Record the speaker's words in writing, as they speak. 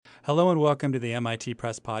Hello and welcome to the MIT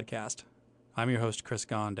Press Podcast. I'm your host, Chris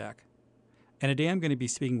Gondek. And today I'm going to be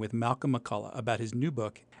speaking with Malcolm McCullough about his new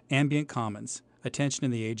book, Ambient Commons, Attention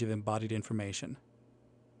in the Age of Embodied Information.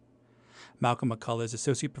 Malcolm McCullough is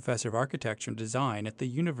Associate Professor of Architecture and Design at the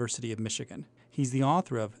University of Michigan. He's the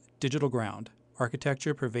author of Digital Ground,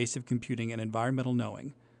 Architecture, Pervasive Computing, and Environmental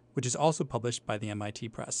Knowing, which is also published by the MIT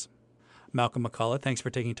Press. Malcolm McCullough, thanks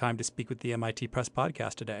for taking time to speak with the MIT Press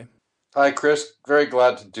Podcast today. Hi, Chris. Very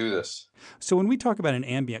glad to do this. So when we talk about an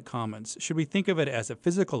ambient commons, should we think of it as a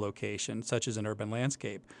physical location, such as an urban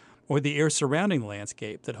landscape, or the air surrounding the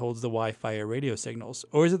landscape that holds the Wi-Fi or radio signals,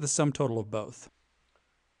 or is it the sum total of both?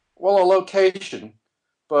 Well, a location,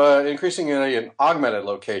 but increasingly an augmented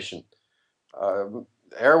location.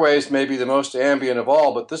 Airways may be the most ambient of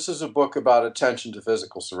all, but this is a book about attention to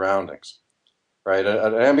physical surroundings, right?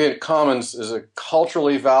 An ambient commons is a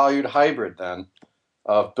culturally valued hybrid, then,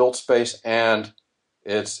 of built space and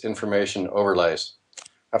its information overlays.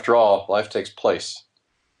 After all, life takes place.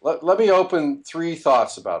 Let me open three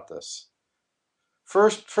thoughts about this.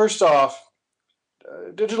 First off,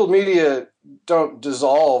 digital media don't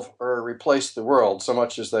dissolve or replace the world so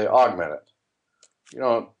much as they augment it. You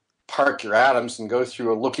don't park your atoms and go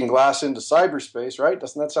through a looking glass into cyberspace, right?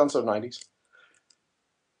 Doesn't that sound so 90s?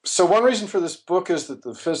 So one reason for this book is that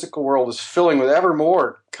the physical world is filling with ever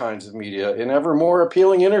more kinds of media in ever more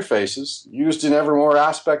appealing interfaces used in ever more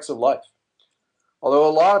aspects of life. Although a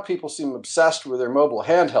lot of people seem obsessed with their mobile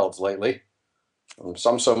handhelds lately,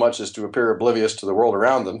 some so much as to appear oblivious to the world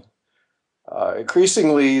around them,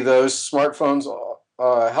 increasingly those smartphones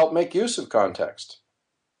help make use of context.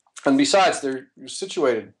 And besides, they're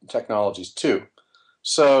situated technologies too.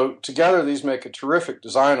 So together these make a terrific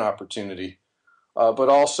design opportunity, but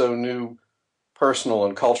also new personal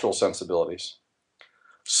and cultural sensibilities.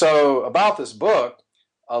 So about this book,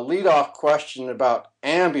 a lead-off question about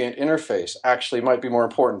ambient interface actually might be more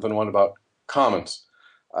important than one about commons.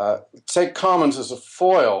 Take commons as a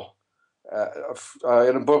foil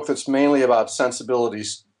in a book that's mainly about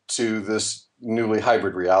sensibilities to this newly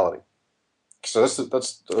hybrid reality. So that's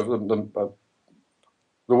the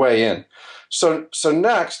way in. So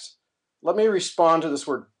next, let me respond to this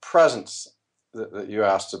word presence that you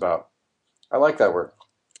asked about. I like that word.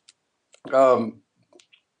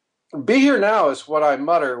 Be here now is what I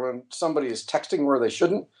mutter when somebody is texting where they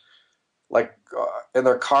shouldn't, like in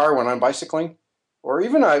their car when I'm bicycling, or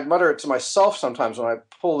even I mutter it to myself sometimes when I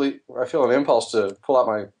feel an impulse to pull out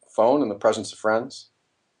my phone in the presence of friends.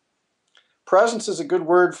 Presence is a good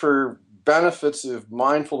word for benefits of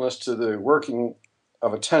mindfulness to the working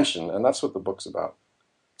of attention, and that's what the book's about.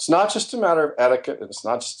 It's not just a matter of etiquette, and it's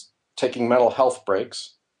not just taking mental health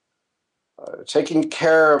breaks. Taking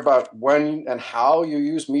care about when and how you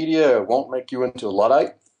use media won't make you into a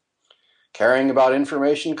Luddite. Caring about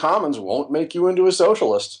information commons won't make you into a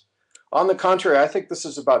socialist. On the contrary, I think this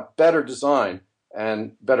is about better design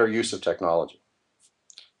and better use of technology.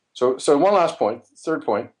 So one last point, third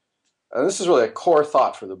point, and this is really a core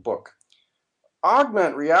thought for the book.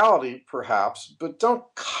 Augment reality, perhaps, but don't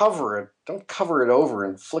cover it. Don't cover it over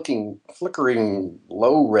in flickering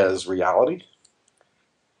low-res reality.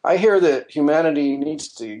 I hear that humanity needs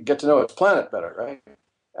to get to know its planet better, right?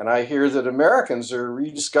 And I hear that Americans are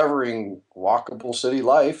rediscovering walkable city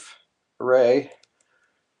life. Hooray.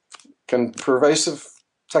 Can pervasive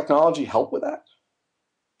technology help with that?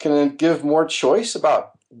 Can it give more choice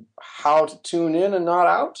about how to tune in and not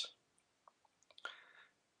out?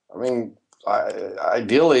 I mean,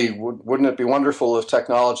 ideally, wouldn't it be wonderful if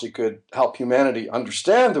technology could help humanity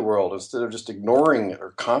understand the world instead of just ignoring it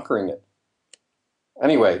or conquering it?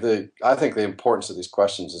 Anyway, I think the importance of these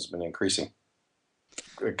questions has been increasing.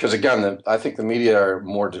 Because again, I think the media are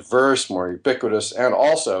more diverse, more ubiquitous, and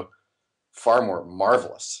also far more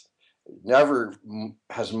marvelous. Never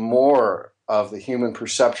has more of the human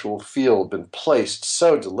perceptual field been placed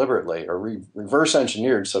so deliberately or reverse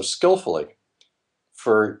engineered so skillfully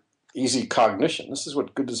for easy cognition. This is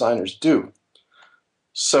what good designers do.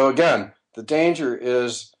 So again, the danger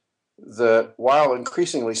is that while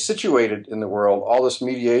increasingly situated in the world, all this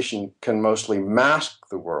mediation can mostly mask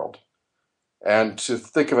the world. And to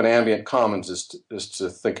think of an ambient commons is to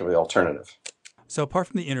think of the alternative. So apart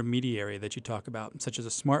from the intermediary that you talk about, such as a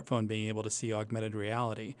smartphone being able to see augmented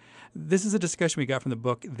reality, this is a discussion we got from the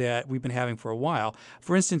book that we've been having for a while.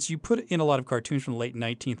 For instance, you put in a lot of cartoons from the late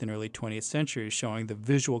 19th and early 20th centuries showing the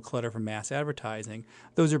visual clutter from mass advertising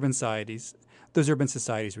those urban societies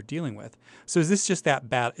were dealing with. So is this just that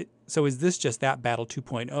battle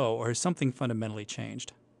 2.0, or has something fundamentally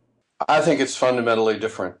changed? I think it's fundamentally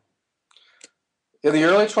different. In the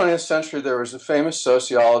early 20th century, there was a famous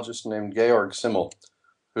sociologist named Georg Simmel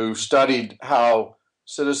who studied how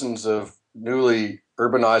citizens of newly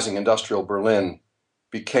urbanizing industrial Berlin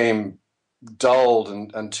became dulled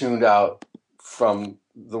and tuned out from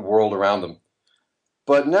the world around them.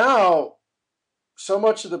 But now, so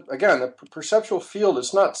much of the perceptual field,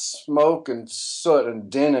 it's not smoke and soot and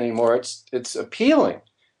din anymore. It's appealing,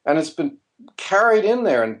 and it's been carried in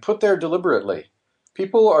there and put there deliberately.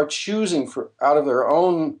 People are choosing out of their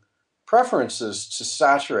own preferences to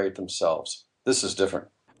saturate themselves. This is different.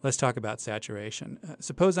 Let's talk about saturation.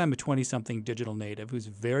 Suppose I'm a 20-something digital native who's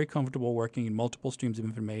very comfortable working in multiple streams of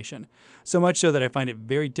information, so much so that I find it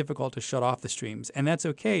very difficult to shut off the streams, and that's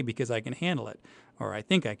okay because I can handle it, or I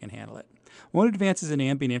think I can handle it. Won't advances in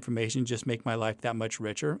ambient information just make my life that much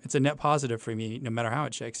richer? It's a net positive for me no matter how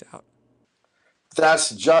it shakes out. That's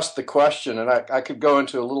just the question, and I could go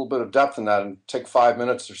into a little bit of depth in that and take 5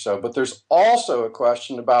 minutes or so, but there's also a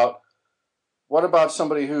question about what about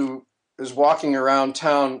somebody who is walking around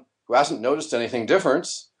town who hasn't noticed anything different,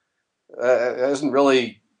 isn't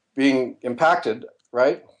really being impacted,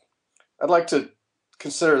 right? I'd like to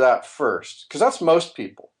consider that first, because that's most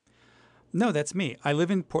people. No, that's me. I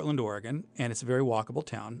live in Portland, Oregon, and it's a very walkable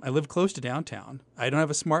town. I live close to downtown. I don't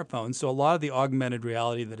have a smartphone, so a lot of the augmented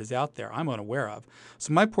reality that is out there I'm unaware of.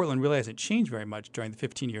 So my Portland really hasn't changed very much during the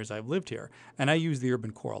 15 years I've lived here, and I use the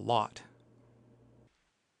urban core a lot.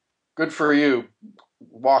 Good for you.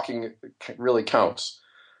 Walking really counts.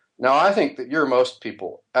 Now, I think that you're most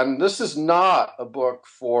people, and this is not a book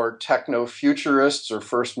for techno-futurists or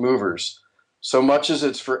first movers, so much as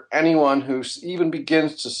it's for anyone who even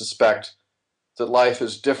begins to suspect that life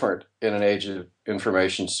is different in an age of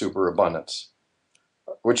information superabundance,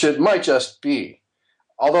 which it might just be.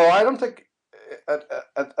 Although I don't think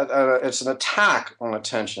it's an attack on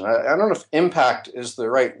attention. I don't know if impact is the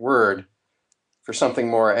right word for something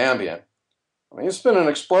more ambient. I mean, it's been an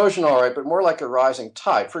explosion, all right, but more like a rising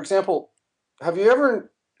tide. For example, have you ever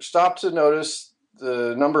stopped to notice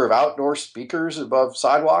the number of outdoor speakers above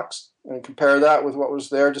sidewalks and compare that with what was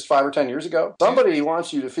there just 5 or 10 years ago? Somebody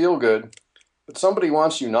wants you to feel good, but somebody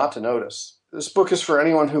wants you not to notice. This book is for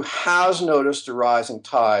anyone who has noticed a rising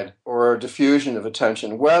tide or a diffusion of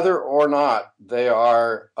attention, whether or not they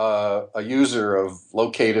are a user of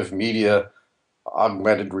locative media,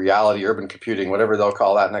 augmented reality, urban computing, whatever they'll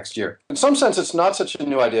call that next year. In some sense, it's not such a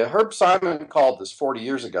new idea. Herb Simon called this 40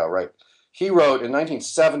 years ago, right? He wrote in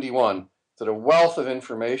 1971 that a wealth of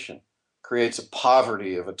information creates a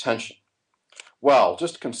poverty of attention. Well,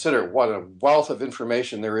 just consider what a wealth of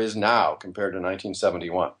information there is now compared to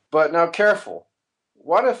 1971. But now careful.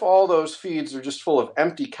 What if all those feeds are just full of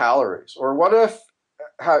empty calories? Or what if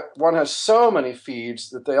one has so many feeds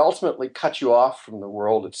that they ultimately cut you off from the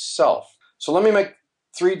world itself? So let me make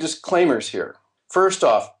 3 disclaimers here. First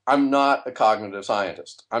off, I'm not a cognitive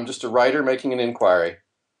scientist. I'm just a writer making an inquiry,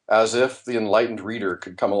 as if the enlightened reader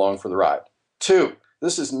could come along for the ride. 2,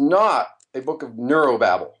 this is not a book of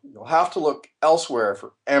neurobabble. You'll have to look elsewhere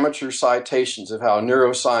for amateur citations of how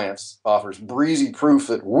neuroscience offers breezy proof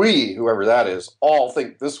that we, whoever that is, all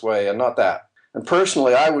think this way and not that. And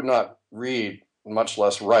personally, I would not read, much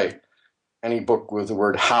less write, any book with the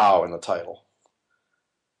word how in the title.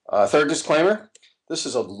 3rd disclaimer, this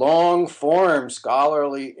is a long-form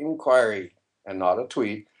scholarly inquiry and not a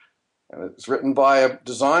tweet. And it's written by a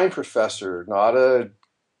design professor, not a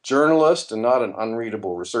journalist and not an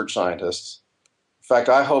unreadable research scientist. In fact,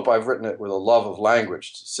 I hope I've written it with a love of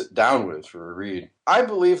language to sit down with for a read. I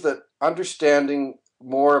believe that understanding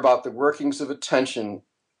more about the workings of attention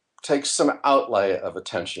takes some outlay of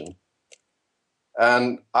attention.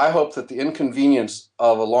 And I hope that the inconvenience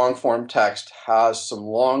of a long-form text has some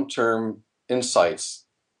long-term insights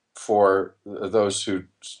for those who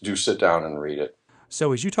do sit down and read it.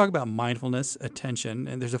 So as you talk about mindfulness, attention,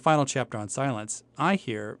 and there's a final chapter on silence, I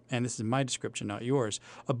hear, and this is my description, not yours,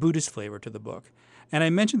 a Buddhist flavor to the book. And I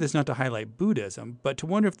mentioned this not to highlight Buddhism, but to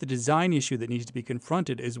wonder if the design issue that needs to be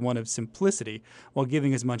confronted is one of simplicity while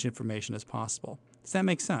giving as much information as possible. Does that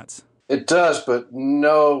make sense? It does, but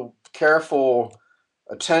no, careful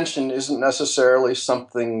attention isn't necessarily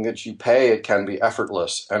something that you pay. It can be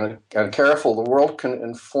effortless. And careful, the world can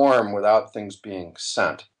inform without things being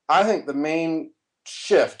sent. I think the main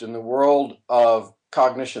shift in the world of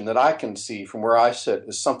cognition that I can see from where I sit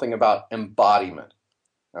is something about embodiment.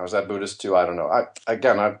 Now, is that Buddhist too? I don't know.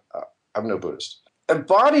 I'm no Buddhist.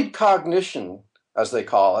 Embodied cognition, as they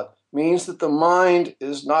call it, means that the mind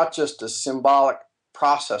is not just a symbolic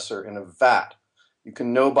processor in a vat. You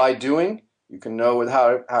can know by doing. You can know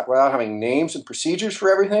without having names and procedures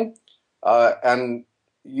for everything. And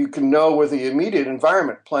you can know with the immediate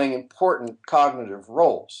environment playing important cognitive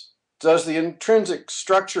roles. Does the intrinsic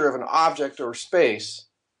structure of an object or space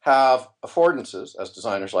have affordances, as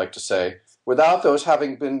designers like to say, without those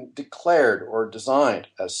having been declared or designed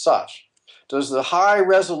as such? Does the high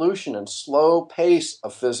resolution and slow pace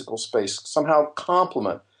of physical space somehow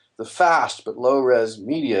complement the fast but low-res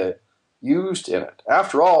media used in it?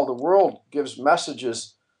 After all, the world gives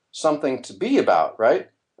messages something to be about, right?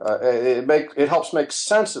 It helps make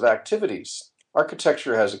sense of activities.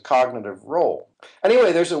 Architecture has a cognitive role.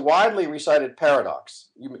 Anyway, there's a widely recited paradox.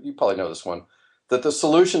 You probably know this one, that the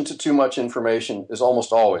solution to too much information is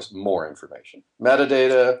almost always more information.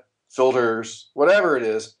 Metadata, filters, whatever it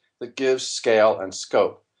is that gives scale and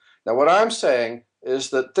scope. Now, what I'm saying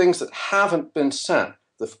is that things that haven't been sent,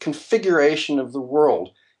 the configuration of the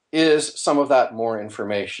world, is some of that more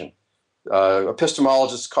information.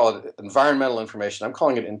 Epistemologists call it environmental information. I'm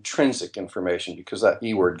calling it intrinsic information because that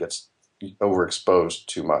E word gets overexposed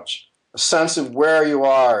too much. A sense of where you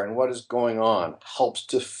are and what is going on helps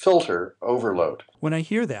to filter overload. When I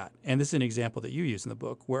hear that, and this is an example that you use in the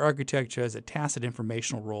book, where architecture has a tacit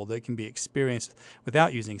informational role that can be experienced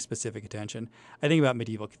without using specific attention, I think about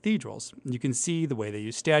medieval cathedrals. You can see the way they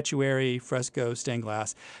use statuary, fresco, stained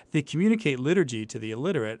glass. They communicate liturgy to the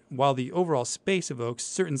illiterate, while the overall space evokes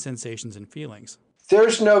certain sensations and feelings.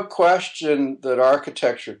 There's no question that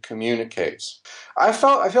architecture communicates. I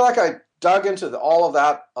feel like I dug into all of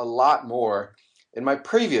that a lot more in my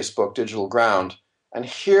previous book, Digital Ground, and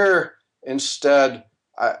here instead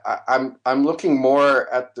I'm looking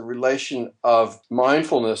more at the relation of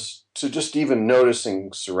mindfulness to just even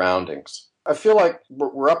noticing surroundings. I feel like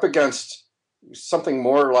we're up against something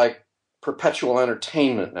more like perpetual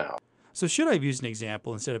entertainment now. So should I have used an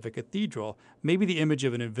example instead of a cathedral, maybe the image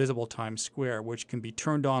of an invisible Times Square, which can be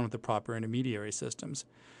turned on with the proper intermediary systems?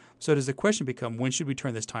 So does the question become, when should we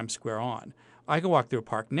turn this Times Square on? I can walk through a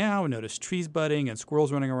park now and notice trees budding and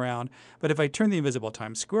squirrels running around, but if I turn the invisible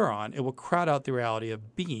Times Square on, it will crowd out the reality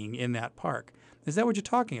of being in that park. Is that what you're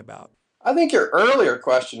talking about? I think your earlier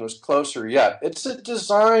question was closer yet. It's a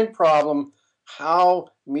design problem, how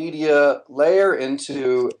media layer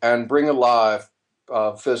into and bring alive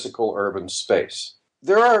physical urban space.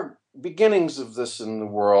 There are beginnings of this in the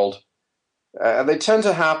world, and they tend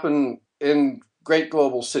to happen in great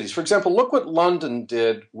global cities. For example, look what London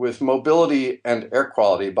did with mobility and air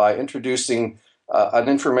quality by introducing an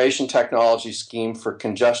information technology scheme for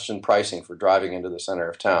congestion pricing for driving into the center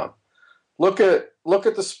of town. Look at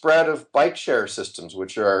the spread of bike share systems,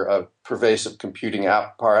 which are a pervasive computing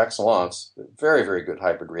app par excellence. Very, very good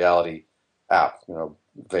hybrid reality app,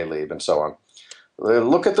 Veilib and so on.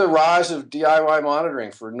 Look at the rise of DIY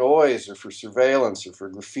monitoring for noise or for surveillance or for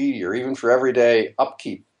graffiti or even for everyday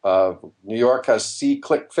upkeep. New York has See,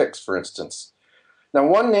 Click, Fix, for instance. Now,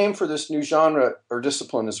 one name for this new genre or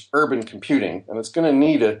discipline is urban computing, and it's going to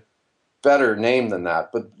need a better name than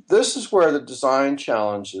that. But this is where the design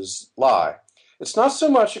challenges lie. It's not so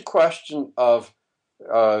much a question of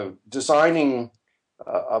designing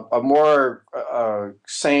a more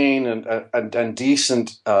sane and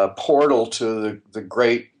decent portal to the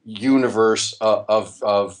great universe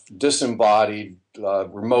of disembodied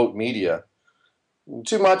remote media.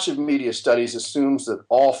 Too much of media studies assumes that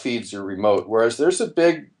all feeds are remote, whereas there's a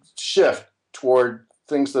big shift toward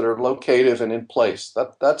things that are locative and in place.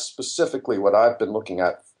 That's specifically what I've been looking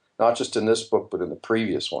at, not just in this book, but in the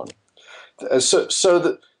previous one. So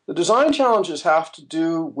the design challenges have to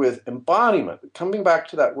do with embodiment, coming back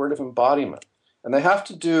to that word of embodiment, and they have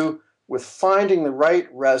to do with finding the right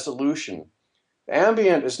resolution.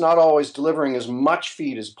 Ambient is not always delivering as much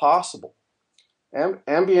feed as possible.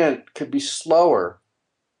 Ambient could be slower.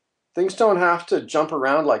 Things don't have to jump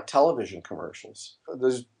around like television commercials.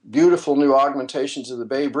 There's beautiful new augmentations of the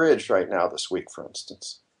Bay Bridge right now this week, for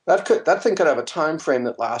instance. That thing could have a time frame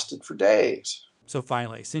that lasted for days. So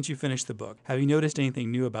finally, since you finished the book, have you noticed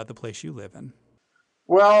anything new about the place you live in?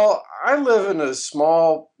 Well, I live in a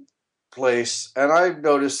small place, and I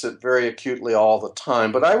notice it very acutely all the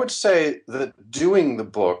time. But I would say that doing the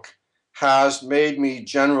book has made me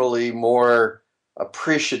generally more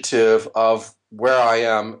appreciative of where I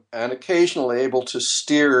am and occasionally able to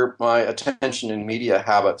steer my attention and media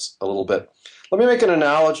habits a little bit. Let me make an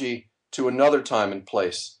analogy to another time and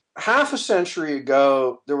place. Half a century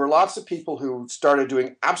ago, there were lots of people who started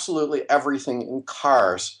doing absolutely everything in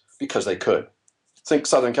cars because they could. Think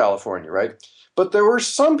Southern California, right? But there were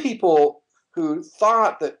some people who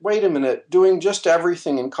thought that, wait a minute, doing just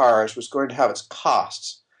everything in cars was going to have its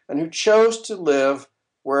costs, and who chose to live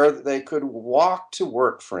where they could walk to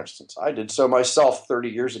work, for instance. I did so myself 30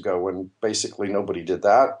 years ago when basically nobody did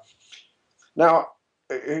that. Now,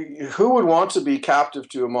 who would want to be captive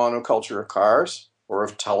to a monoculture of cars or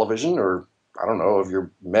of television or I don't know, of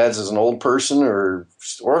your meds as an old person or of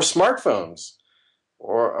smartphones.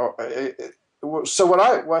 So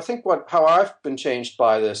how I've been changed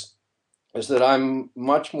by this is that I'm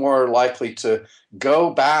much more likely to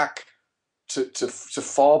go back to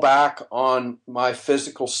fall back on my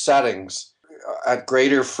physical settings at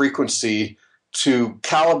greater frequency to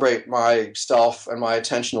calibrate myself and my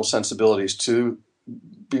attentional sensibilities to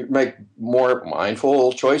make more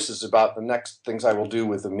mindful choices about the next things I will do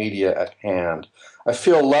with the media at hand. I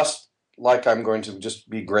feel less like I'm going to just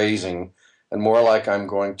be grazing and more like I'm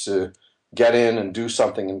going to get in and do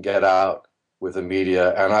something and get out with the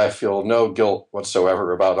media, and I feel no guilt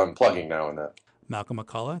whatsoever about unplugging now and then. Malcolm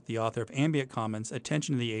McCullough, the author of Ambient Commons,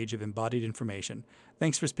 Attention in the Age of Embodied Information.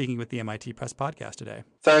 Thanks for speaking with the MIT Press podcast today.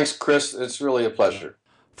 Thanks, Chris. It's really a pleasure.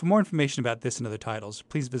 For more information about this and other titles,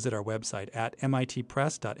 please visit our website at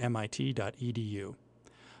mitpress.mit.edu.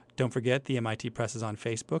 Don't forget, the MIT Press is on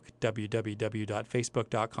Facebook,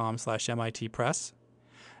 www.facebook.com/MITpress.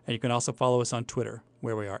 And you can also follow us on Twitter,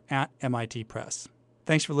 where we are at MIT Press.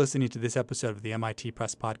 Thanks for listening to this episode of the MIT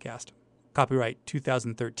Press podcast. Copyright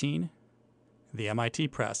 2013, the MIT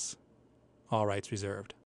Press. All rights reserved.